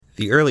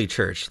The early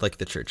church, like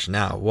the church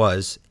now,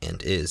 was,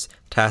 and is,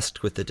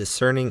 tasked with the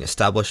discerning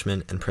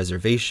establishment and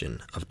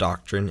preservation of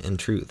doctrine and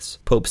truths.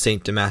 Pope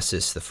St.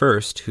 Damasus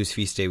I, whose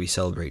feast day we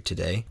celebrate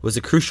today, was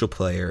a crucial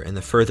player in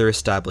the further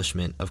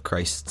establishment of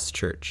Christ's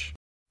church.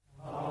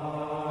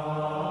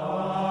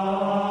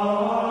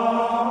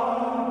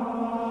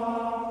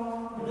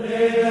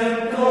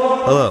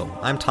 Hello,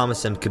 I'm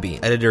Thomas M.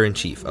 Cabine,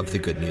 Editor-in-Chief of the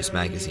Good News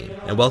Magazine,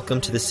 and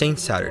welcome to the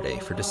Saints Saturday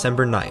for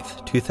December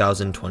 9th,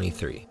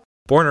 2023.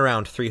 Born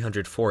around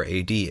 304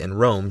 AD in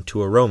Rome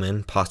to a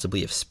Roman,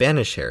 possibly of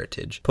Spanish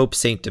heritage, Pope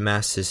St.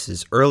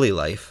 Damasus's early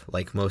life,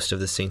 like most of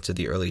the saints of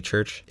the early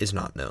church, is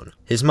not known.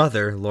 His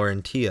mother,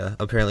 Laurentia,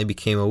 apparently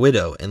became a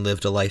widow and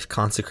lived a life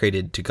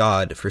consecrated to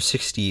God for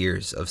 60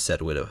 years of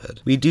said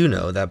widowhood. We do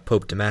know that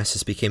Pope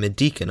Damasus became a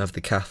deacon of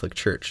the Catholic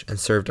Church and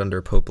served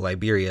under Pope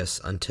Liberius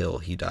until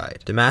he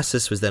died.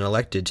 Damasus was then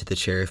elected to the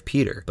chair of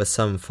Peter, but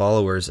some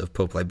followers of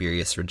Pope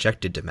Liberius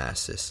rejected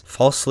Damasus,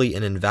 falsely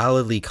and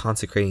invalidly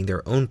consecrating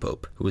their own pope,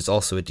 who was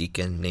also a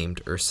deacon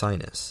named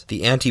Ursinus.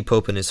 The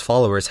anti-pope and his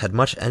followers had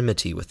much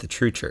enmity with the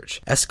true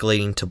church,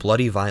 escalating to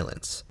bloody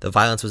violence. The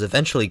violence was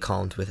eventually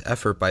calmed with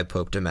effort by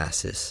Pope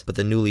Damasus, but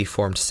the newly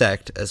formed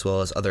sect, as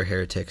well as other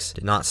heretics,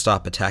 did not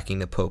stop attacking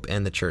the pope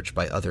and the church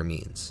by other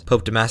means.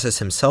 Pope Damasus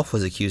himself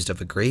was accused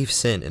of a grave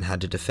sin and had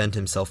to defend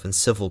himself in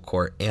civil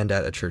court and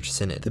at a church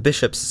synod. The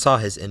bishops saw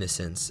his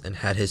innocence and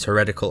had his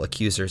heretical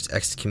accusers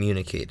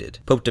excommunicated.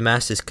 Pope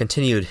Damasus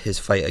continued his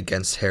fight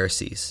against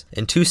heresies.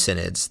 In two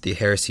synods, the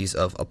heresies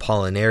of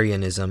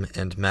Apollinarianism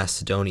and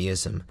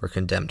Macedonianism were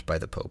condemned by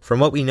the Pope. From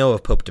what we know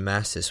of Pope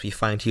Damasus, we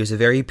find he was a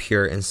very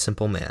pure and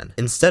simple man.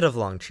 Instead of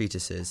long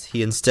treatises,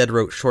 he instead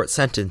wrote short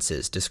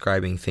sentences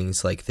describing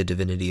things like the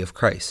divinity of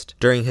Christ.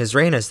 During his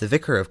reign as the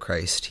Vicar of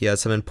Christ, he had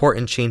some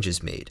important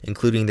changes made,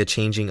 including the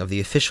changing of the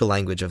official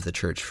language of the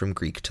Church from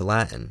Greek to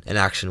Latin, an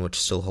action which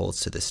still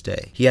holds to this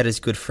day. He had his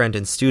good friend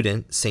and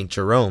student, St.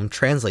 Jerome,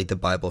 translate the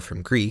Bible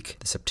from Greek,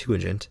 the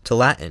Septuagint, to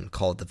Latin,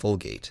 called the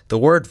Vulgate. The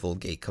word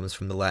Vulgate comes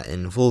from the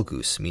Latin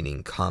vulgus,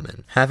 meaning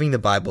common. Having the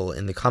Bible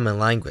in the common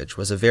language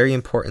was a very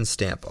important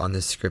stamp on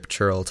the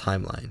scriptural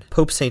timeline.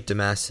 Pope St.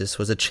 Damasus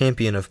was a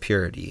champion of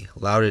purity,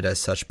 lauded as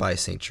such by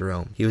St.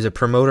 Jerome. He was a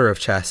promoter of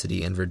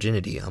chastity and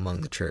virginity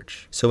among the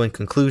church. So in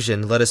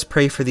conclusion, let us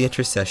pray for the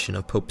intercession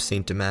of Pope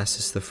St.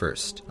 Damasus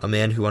I, a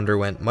man who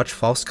underwent much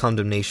false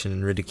condemnation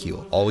and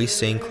ridicule, always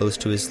staying close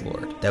to his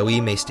Lord, that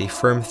we may stay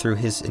firm through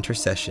his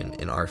intercession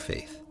in our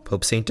faith.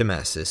 Pope St.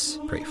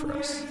 Damasus, pray for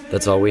us.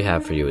 That's all we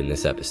have for you in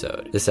this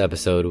episode. This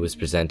episode was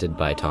presented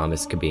by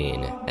Thomas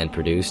Cabine and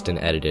produced and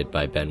edited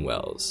by Ben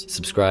Wells.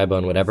 Subscribe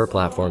on whatever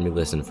platform you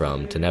listen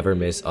from to never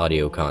miss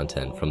audio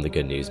content from the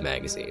Good News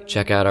Magazine.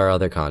 Check out our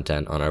other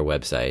content on our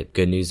website,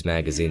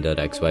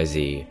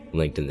 goodnewsmagazine.xyz,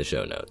 linked in the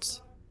show notes.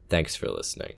 Thanks for listening.